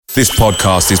This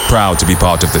podcast is proud to be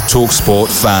part of the TalkSport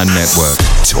Fan Network.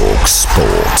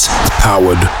 TalkSport.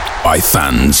 Powered by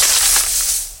fans.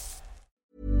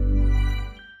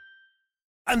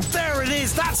 And there it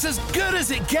is, that's as good as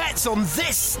it gets on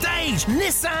this stage.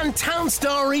 Nissan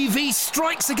Townstar EV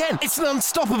strikes again. It's an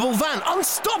unstoppable van,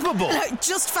 unstoppable.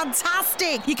 Just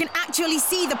fantastic. You can actually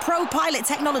see the ProPilot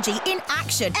technology in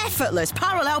action. Effortless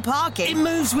parallel parking. It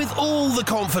moves with all the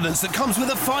confidence that comes with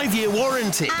a 5-year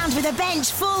warranty. And with a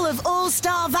bench full of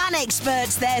all-star van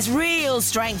experts, there's real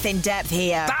strength in depth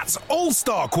here. That's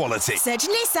all-star quality. Search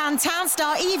Nissan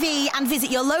Townstar EV and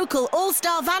visit your local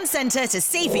all-star van centre to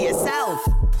see for yourself.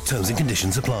 Terms and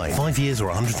conditions apply. 5 years or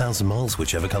 100,000 miles,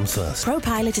 whichever comes first.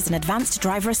 ProPilot is an advanced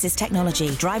driver assist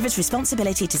technology. Driver's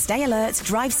responsibility to stay alert,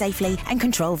 drive safely, and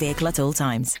control vehicle at all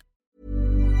times.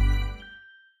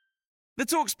 The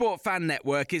TalkSport Fan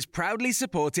Network is proudly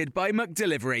supported by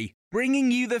McDelivery, bringing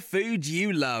you the food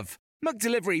you love.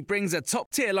 McDelivery brings a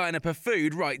top-tier lineup of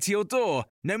food right to your door.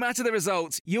 No matter the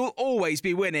result, you'll always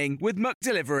be winning with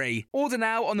McDelivery. Order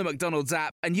now on the McDonald's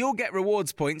app and you'll get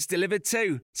rewards points delivered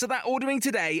too. So that ordering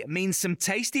today means some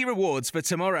tasty rewards for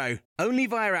tomorrow. Only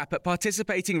via app at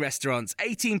participating restaurants.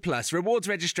 18 plus. Rewards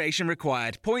registration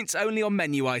required. Points only on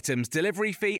menu items.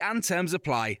 Delivery fee and terms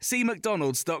apply. See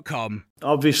mcdonalds.com.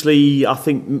 Obviously, I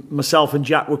think myself and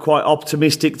Jack were quite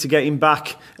optimistic to get him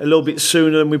back a little bit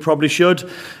sooner than we probably should.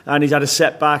 And he's had a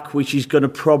setback, which is going to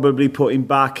probably put him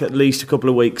back at least a couple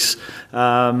of weeks.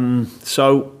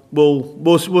 So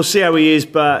we'll see how he is,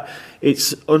 but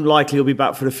it's unlikely he'll be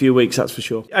back for a few weeks, that's for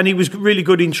sure. And he was really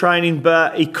good in training,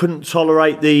 but he couldn't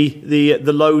tolerate the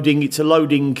loading. It's a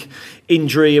loading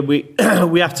injury, and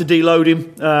we have to deload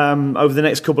him over the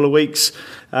next couple of weeks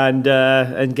and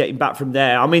get him back from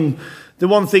there. I mean, the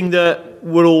one thing that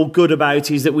we're all good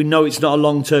about is that we know it's not a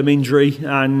long-term injury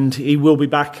and he will be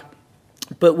back.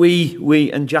 But we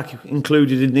and Jack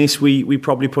included in this, we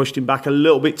probably pushed him back a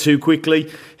little bit too quickly.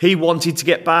 He wanted to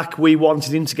get back, we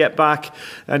wanted him to get back,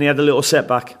 and he had a little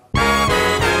setback.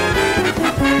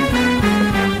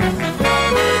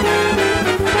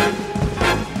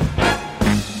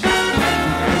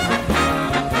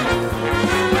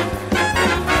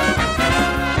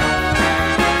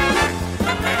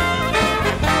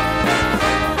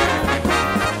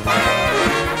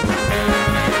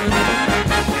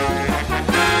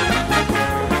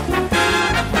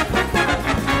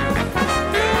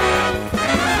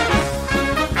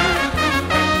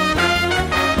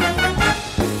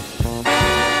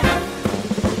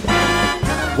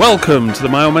 Welcome to the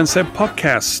My Old Man Said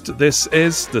podcast. This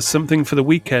is the Something for the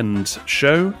Weekend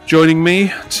show. Joining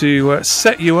me to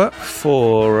set you up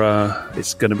for,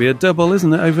 it's going to be a double,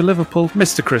 isn't it, over Liverpool?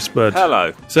 Mr. Chris Bird.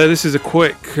 Hello. So this is a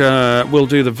quick, we'll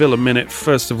do the Villa Minute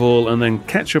first of all, and then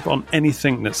catch up on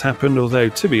anything that's happened. Although,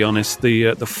 to be honest,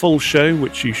 the full show,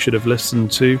 which you should have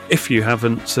listened to, if you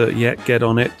haven't yet, get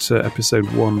on it. Episode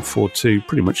 142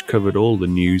 pretty much covered all the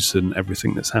news and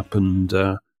everything that's happened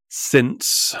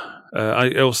since.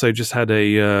 I also just had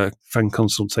a fan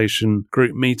consultation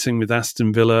group meeting with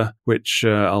Aston Villa, which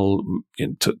I'll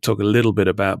talk a little bit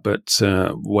about, but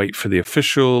wait for the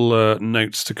official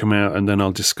notes to come out, and then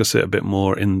I'll discuss it a bit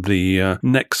more in the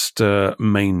next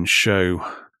main show.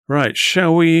 Right,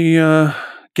 shall we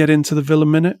get into the Villa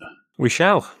Minute? We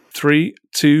shall. 3,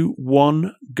 2,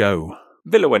 1, go.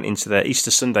 Villa went into their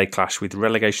Easter Sunday clash with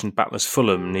relegation battlers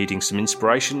Fulham needing some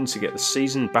inspiration to get the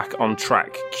season back on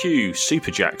track. Cue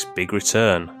Super Jack's big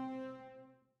return.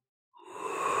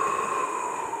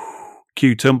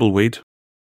 Cue Tumbleweed.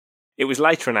 It was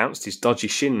later announced his dodgy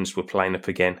shins were playing up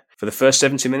again. For the first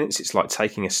 70 minutes, it's like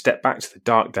taking a step back to the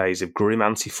dark days of grim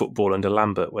anti-football under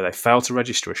Lambert, where they failed to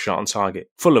register a shot on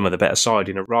target. Fulham are the better side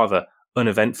in a rather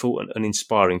uneventful and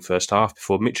uninspiring first half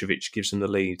before Mitrovic gives them the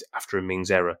lead after a Mings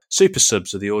error. Super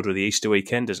subs are the order of the Easter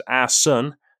weekend as our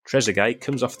son, Trezeguet,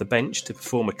 comes off the bench to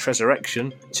perform a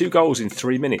Trezerection. 2 goals in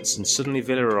 3 minutes and suddenly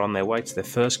Villa are on their way to their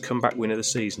first comeback win of the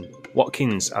season.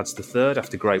 Watkins adds the third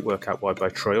after great work out wide by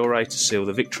Traore to seal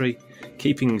the victory,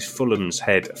 keeping Fulham's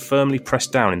head firmly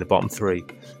pressed down in the bottom 3.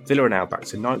 Villa are now back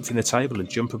to 9th in the table and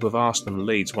jump above Arsenal and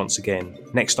Leeds once again.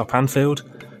 Next stop Anfield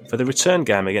for the return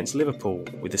game against Liverpool,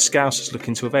 with the Scousers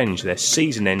looking to avenge their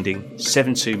season-ending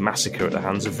 7-2 massacre at the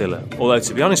hands of Villa. Although,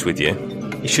 to be honest with you,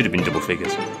 it should have been double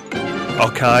figures.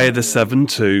 Okay, the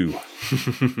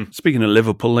 7-2. Speaking of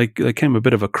Liverpool, they came a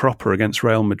bit of a cropper against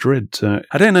Real Madrid.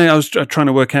 I don't know, I was trying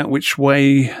to work out which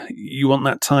way you want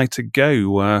that tie to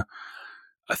go. I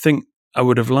think I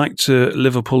would have liked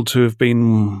Liverpool to have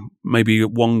been maybe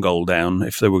 1 goal down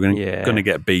if they were going to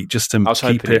get beat. Just to I was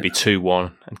keep hoping it'd be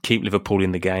 2-1 and keep Liverpool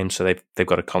in the game, so they've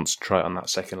got to concentrate on that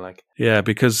second leg. Yeah,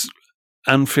 because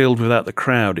Anfield without the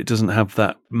crowd, it doesn't have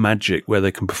that magic where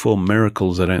they can perform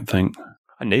miracles, I don't think.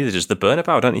 And neither does the Bernabeu.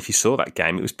 I don't know if you saw that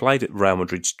game. It was played at Real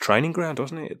Madrid's training ground,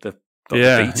 wasn't it? At the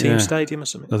B-team stadium or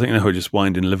something. I think they were just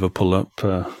winding Liverpool up.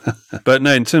 But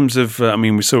no, in terms of,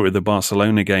 we saw it with the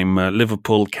Barcelona game.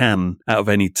 Liverpool can, out of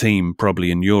any team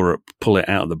probably in Europe, pull it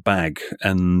out of the bag.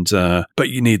 But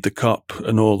you need the cup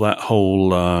and all that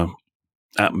whole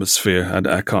atmosphere.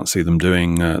 I can't see them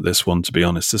doing this one, to be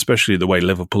honest, especially the way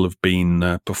Liverpool have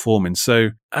been performing. So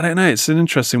I don't know. It's an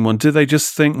interesting one. Do they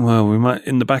just think, well, we might,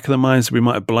 in the back of their minds, we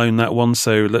might have blown that one,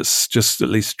 so let's just at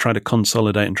least try to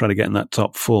consolidate and try to get in that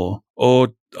top 4? Or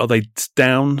are they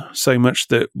down so much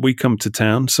that we come to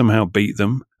town, somehow beat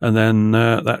them, and then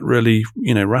that really,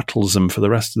 rattles them for the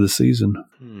rest of the season?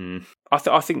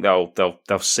 I think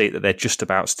they'll see that they're just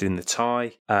about still in the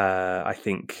tie. I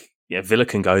think Villa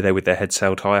can go there with their heads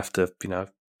held high after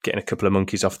getting a couple of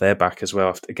monkeys off their back as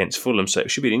well against Fulham. So it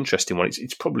should be an interesting one.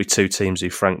 It's probably two teams who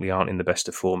frankly aren't in the best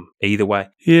of form either way.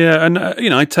 Yeah, and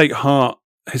I take heart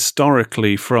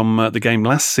historically from the game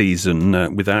last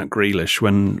season without Grealish,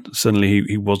 when suddenly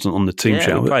he wasn't on the team sheet.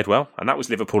 Yeah, he played well, and that was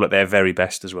Liverpool at their very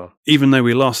best as well. Even though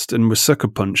we lost and were sucker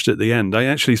punched at the end, I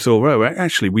actually thought,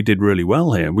 we did really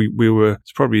well here. We were,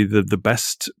 it's probably the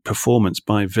best performance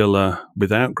by Villa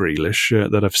without Grealish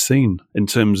that I've seen in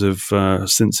terms of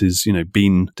since he's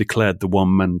been declared the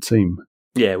one-man team.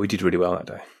 Yeah, we did really well that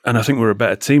day. And I think we're a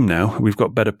better team now. We've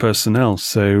got better personnel,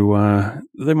 so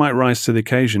they might rise to the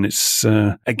occasion. It's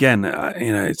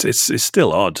it's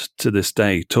still odd to this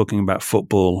day talking about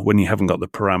football when you haven't got the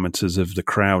parameters of the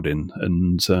crowd in,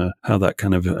 and how that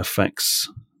kind of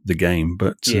affects the game.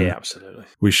 But yeah, absolutely,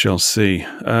 we shall see.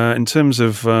 In terms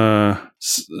of,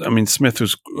 Smith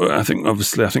was. I think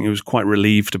he was quite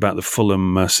relieved about the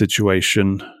Fulham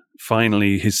situation.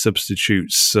 Finally, his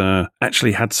substitutes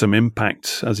actually had some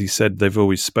impact. As he said, they've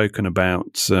always spoken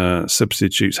about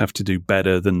substitutes have to do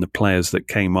better than the players that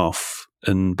came off.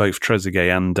 And both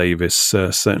Trezeguet and Davis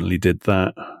certainly did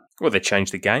that. Well, they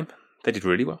changed the game. They did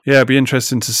really well. Yeah, it'd be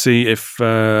interesting to see if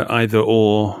either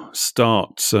or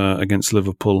start against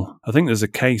Liverpool. I think there's a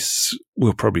case,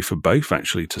 well, probably for both,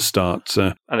 actually, to start.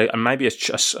 And maybe a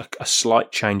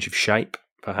slight change of shape.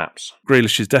 Perhaps.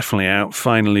 Grealish is definitely out.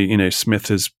 Finally, Smith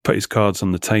has put his cards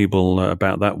on the table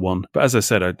about that one. But as I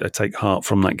said, I take heart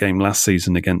from that game last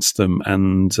season against them.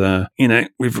 And,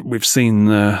 we've seen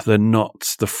they're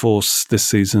not the force this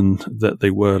season that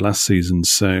they were last season.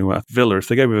 So Villa, if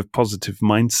they go with a positive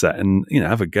mindset and,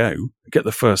 have a go, get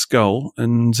the first goal,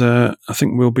 and I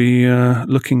think we'll be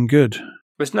looking good.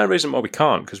 There's no reason why we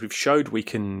can't, because we've showed we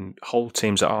can hold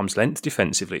teams at arm's length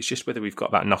defensively. It's just whether we've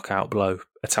got that knockout blow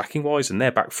attacking-wise, and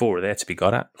their back four are there to be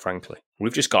got at, frankly.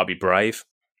 We've just got to be brave.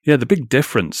 Yeah, the big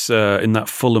difference in that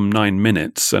Fulham 9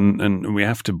 minutes, and we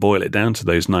have to boil it down to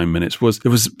those 9 minutes, was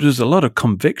there was a lot of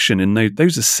conviction in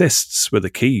those assists were the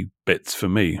key bits for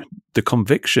me. The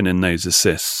conviction in those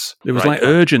assists. It was like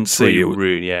urgency.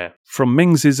 Rude, yeah. From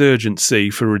Mings' urgency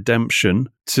for redemption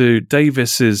to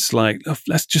Davis's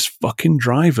let's just fucking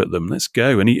drive at them. Let's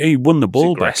go. And he won the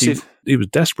ball back. He was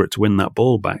desperate to win that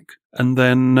ball back. And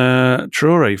then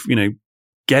Traore,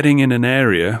 getting in an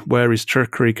area where his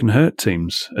trickery can hurt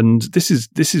teams. And this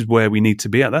is where we need to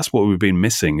be at. That's what we've been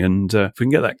missing. And if we can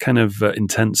get that kind of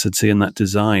intensity and that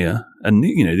desire, and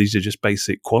these are just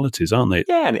basic qualities, aren't they?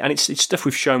 Yeah, and it's stuff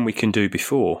we've shown we can do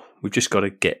before. We've just got to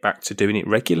get back to doing it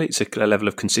regularly. It's a level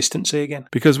of consistency again.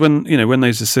 Because when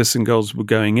those assists and goals were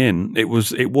going in, it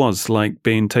was like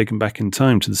being taken back in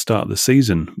time to the start of the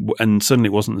season, and suddenly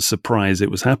it wasn't a surprise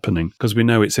it was happening because we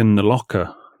know it's in the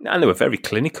locker. And they were very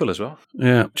clinical as well.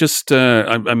 Yeah, just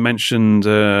I mentioned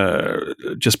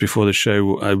just before the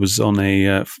show, I was on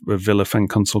a Villa fan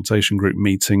consultation group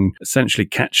meeting, essentially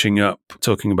catching up,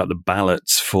 talking about the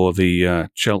ballots for the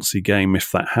Chelsea game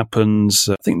if that happens.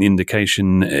 I think the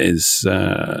indication is,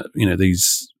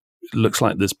 these looks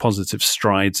like there's positive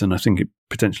strides, and I think it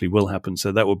potentially will happen.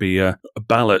 So that will be a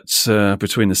ballot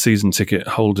between the season ticket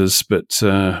holders, but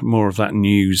more of that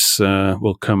news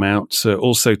will come out.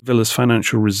 Also, Villa's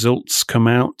financial results come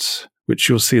out, which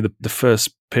you'll see the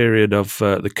first period of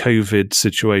the COVID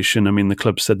situation. I mean, the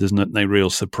club said there's no real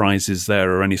surprises there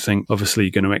or anything. Obviously,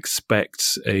 you're going to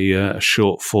expect a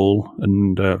shortfall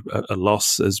and a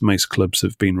loss, as most clubs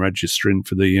have been registering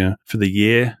for the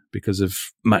year because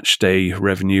of match day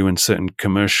revenue and certain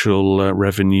commercial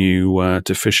revenue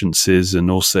deficiencies,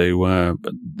 and also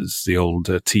there's the old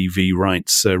TV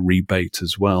rights rebate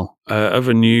as well.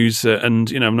 Other news,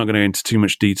 and I'm not going to go into too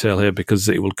much detail here because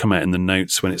it will come out in the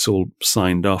notes when it's all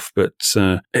signed off, but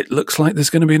it looks like there's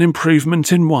going to be an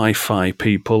improvement in Wi-Fi,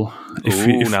 people.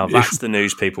 That's the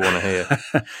news people want to hear.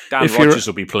 Dan Rogers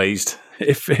will be pleased.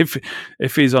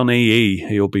 if he's on EE,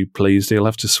 he'll be pleased. He'll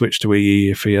have to switch to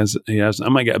EE if he has. I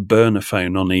might get a burner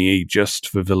phone on EE just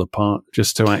for Villa Park,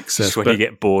 just to access. Just when you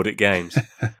get bored at games.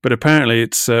 But apparently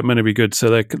it's meant to be good, so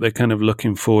they're kind of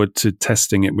looking forward to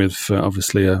testing it with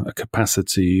obviously a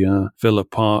capacity Villa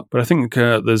Park. But I think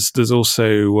there's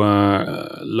also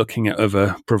looking at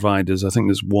other providers. I think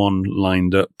there's one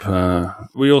lined up.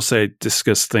 We also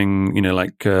discussed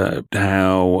like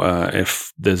how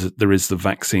if there is the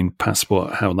vaccine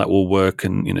passport, how that will work,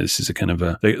 and this is a kind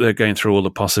of they're going through all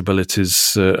the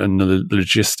possibilities and the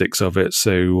logistics of it.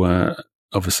 So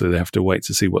obviously they have to wait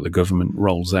to see what the government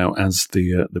rolls out as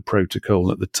the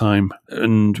protocol at the time.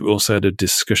 And we also had a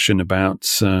discussion about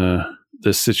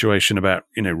the situation about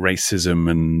racism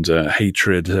and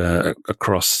hatred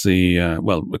across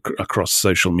across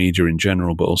social media in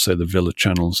general, but also the Villa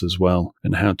channels as well,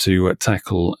 and how to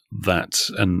tackle that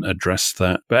and address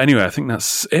that. But anyway, I think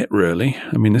that's it really.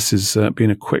 I mean, this has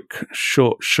been a quick,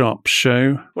 short, sharp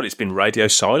show. Well, it's been radio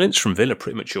silence from Villa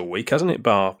pretty much all week, hasn't it?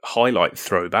 Bar highlight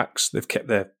throwbacks. They've kept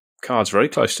their cards very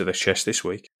close to their chest this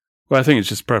week. Well, I think it's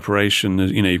just preparation.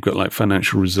 You've got like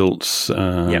financial results,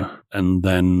 and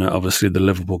then obviously the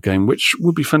Liverpool game, which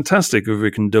would be fantastic if we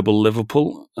can double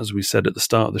Liverpool, as we said at the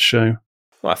start of the show.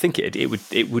 Well, I think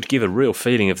it would give a real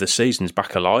feeling of the season's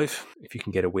back alive. If you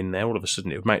can get a win there, all of a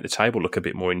sudden it would make the table look a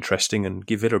bit more interesting and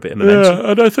give it a bit of momentum.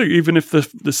 Yeah, and I think even if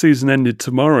the season ended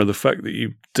tomorrow, the fact that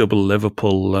you double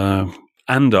Liverpool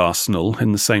and Arsenal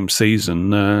in the same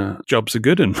season, jobs are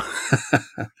good. And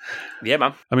yeah,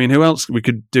 man. I mean, who else? We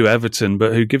could do Everton,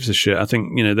 but who gives a shit? I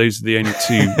think those are the only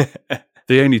two.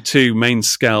 The only two main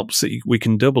scalps that we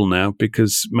can double now,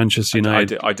 because Manchester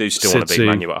United. I do still want to beat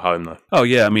Man U at home, though. Oh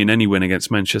yeah, I mean any win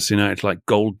against Manchester United like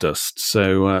gold dust.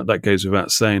 So that goes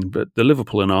without saying. But the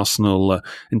Liverpool and Arsenal,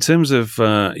 in terms of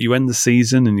you end the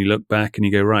season and you look back and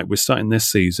you go, right, we're starting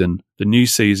this season, the new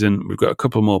season. We've got a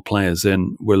couple more players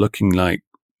in. We're looking like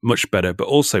much better, but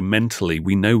also mentally,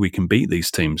 we know we can beat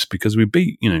these teams because we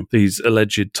beat these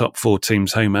alleged top four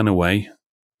teams home and away.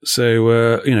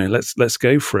 So let's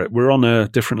go for it. We're on a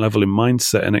different level in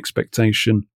mindset and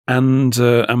expectation and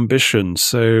ambition.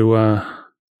 So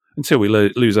until we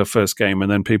lose our first game,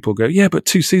 and then people go, yeah, but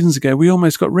 2 seasons ago we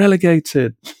almost got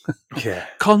relegated. Yeah,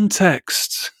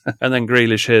 context. And then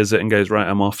Grealish hears it and goes, right,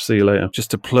 I'm off. See you later. Just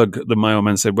to plug the My Old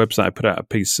Man Said website, I put out a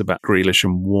piece about Grealish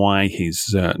and why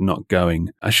he's not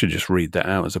going. I should just read that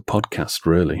out as a podcast,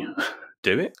 really.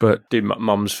 Do it, but do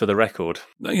mums for the record.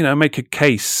 Make a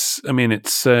case. I mean,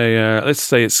 it's let's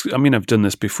say it's. I mean, I've done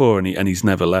this before, and he's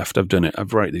never left. I've done it.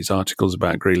 I've wrote these articles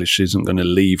about Grealish isn't going to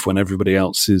leave when everybody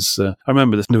else is. I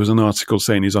remember there was an article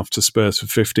saying he's off to Spurs for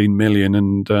 15 million,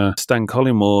 and Stan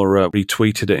Collymore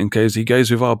retweeted it and goes, he goes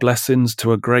with our blessings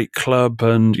to a great club,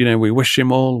 and we wish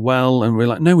him all well. And we're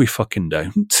like, no, we fucking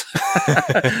don't.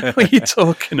 What are you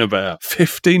talking about?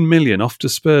 15 million off to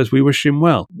Spurs. We wish him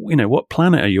well. What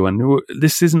planet are you on?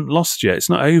 This isn't lost yet. It's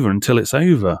not over until it's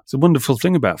over. It's a wonderful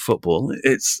thing about football.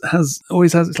 It's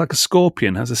like a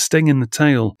scorpion, has a sting in the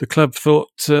tail. The club thought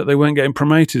they weren't getting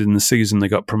promoted in the season they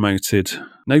got promoted.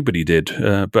 Nobody did.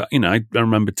 But, I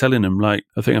remember telling them, I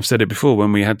think I've said it before,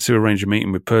 when we had to arrange a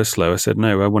meeting with Purslow, I said,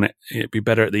 no, I want it to be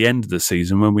better at the end of the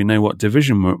season when we know what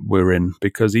division we're in.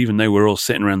 Because even though we're all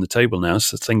sitting around the table now,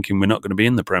 so thinking we're not going to be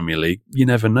in the Premier League, you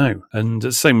never know. And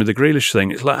the same with the Grealish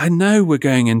thing. It's like, I know we're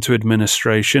going into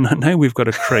administration. I know we've got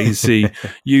a crazy,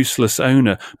 useless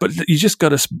owner, but you just got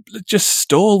to just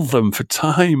stall them for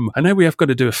time. I know we have got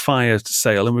to do a fire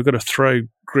sale and we've got to throw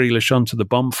Grealish onto the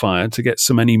bonfire to get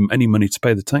any money to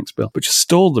pay the tax bill, but just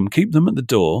stall them, keep them at the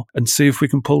door and see if we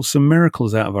can pull some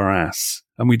miracles out of our ass.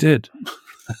 And we did.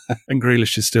 And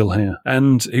Grealish is still here.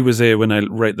 And he was here when I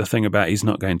wrote the thing about he's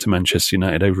not going to Manchester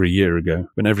United over a year ago,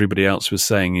 when everybody else was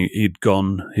saying he'd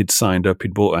gone, he'd signed up,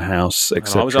 he'd bought a house,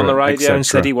 etc. I was on the radio and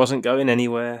said he wasn't going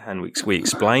anywhere, and we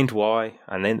explained why,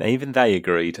 and then even they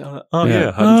agreed. I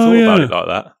hadn't thought about it like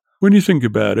that. When you think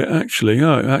about it,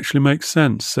 it actually makes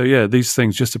sense. So yeah, these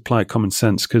things just apply common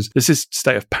sense, because this is a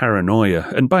state of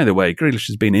paranoia. And by the way, Grealish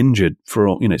has been injured for,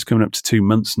 it's coming up to 2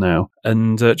 months now.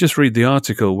 And just read the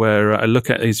article where I look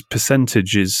at his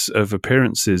percentages of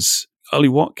appearances. Ollie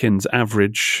Watkins'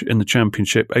 average in the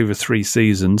Championship over 3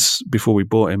 seasons before we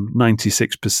bought him,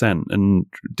 96%. And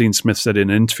Dean Smith said in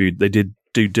an interview they did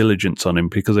due diligence on him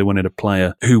because they wanted a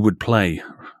player who would play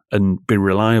and be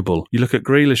reliable. You look at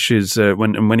Grealish's,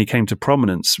 when he came to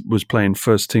prominence, was playing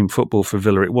first-team football for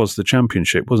Villa. It was the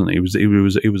Championship, wasn't it?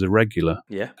 He was a regular.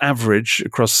 Yeah. Average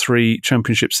across 3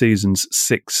 Championship seasons,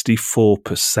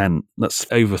 64%. That's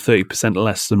over 30%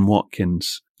 less than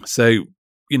Watkins. So,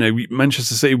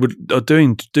 Manchester City are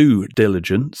doing due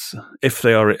diligence if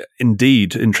they are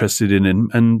indeed interested in him.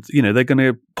 And, they're going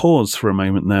to pause for a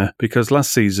moment there because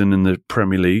last season in the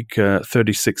Premier League,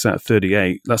 36 out of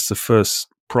 38, that's the first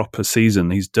proper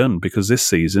season he's done, because this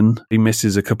season he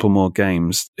misses a couple more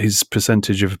games. His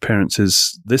percentage of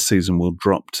appearances this season will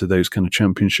drop to those kind of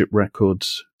championship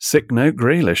records. Sick note,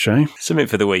 Grealish, eh? Something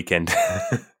for the weekend.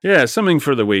 Yeah, something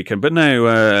for the weekend. But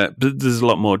no, there's a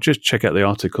lot more. Just check out the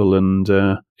article, and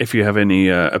if you have any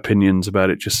opinions about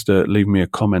it, just leave me a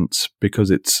comment,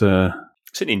 because it's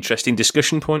an interesting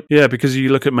discussion point. Yeah, because you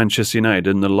look at Manchester United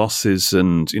and the losses,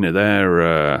 and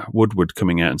their Woodward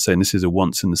coming out and saying this is a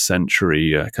once in a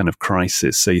century kind of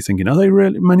crisis. So you're thinking, are they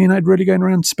really, Man United really going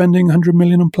around spending 100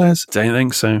 million on players? Don't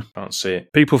think so. Can't see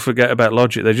it. People forget about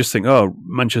logic. They just think, oh,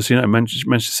 Manchester United,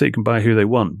 Manchester City can buy who they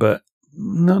want, but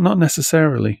not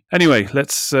necessarily. Anyway,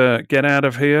 let's get out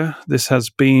of here. This has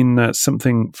been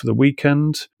something for the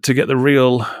weekend. To get the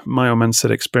real My Old Man Said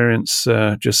experience,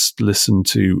 just listen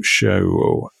to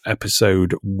show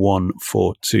episode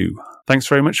 142. Thanks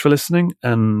very much for listening,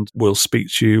 and we'll speak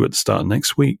to you at the start of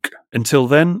next week. Until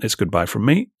then, it's goodbye from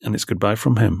me, and it's goodbye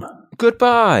from him.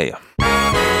 Goodbye.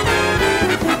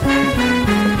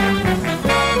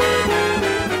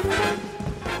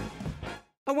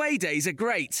 Away days are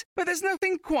great, but there's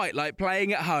nothing quite like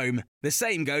playing at home. The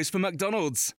same goes for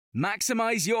McDonald's.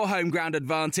 Maximise your home ground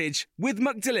advantage with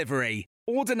McDelivery.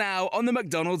 Order now on the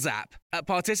McDonald's app. At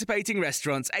participating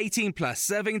restaurants, 18 plus,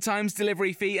 serving times,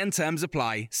 delivery fee and terms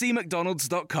apply. See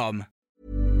mcdonalds.com.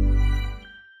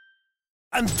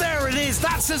 And there it is,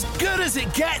 that's as good as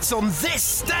it gets on this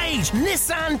stage.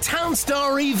 Nissan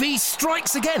Townstar EV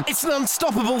strikes again. It's an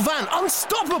unstoppable van,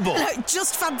 unstoppable.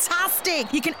 Just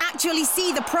fantastic. You can actually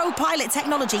see the ProPilot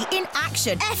technology in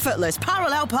action. Effortless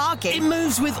parallel parking. It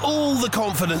moves with all the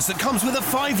confidence that comes with a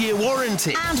 5-year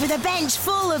warranty. And with a bench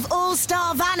full of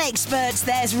all-star van experts,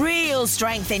 there's real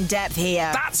strength in depth here.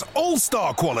 That's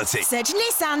all-star quality. Search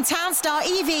Nissan Townstar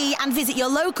EV and visit your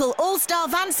local all-star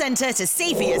van centre to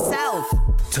see for yourself.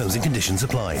 Terms and conditions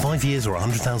apply. 5 years or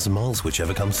 100,000 miles,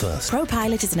 whichever comes first.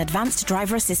 ProPilot is an advanced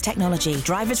driver assist technology.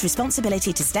 Driver's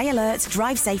responsibility to stay alert,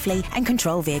 drive safely, and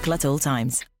control vehicle at all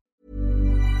times.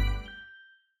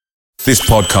 This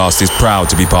podcast is proud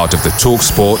to be part of the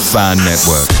TalkSport Fan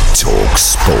Network.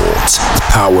 TalkSport.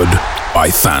 Powered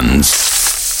by fans.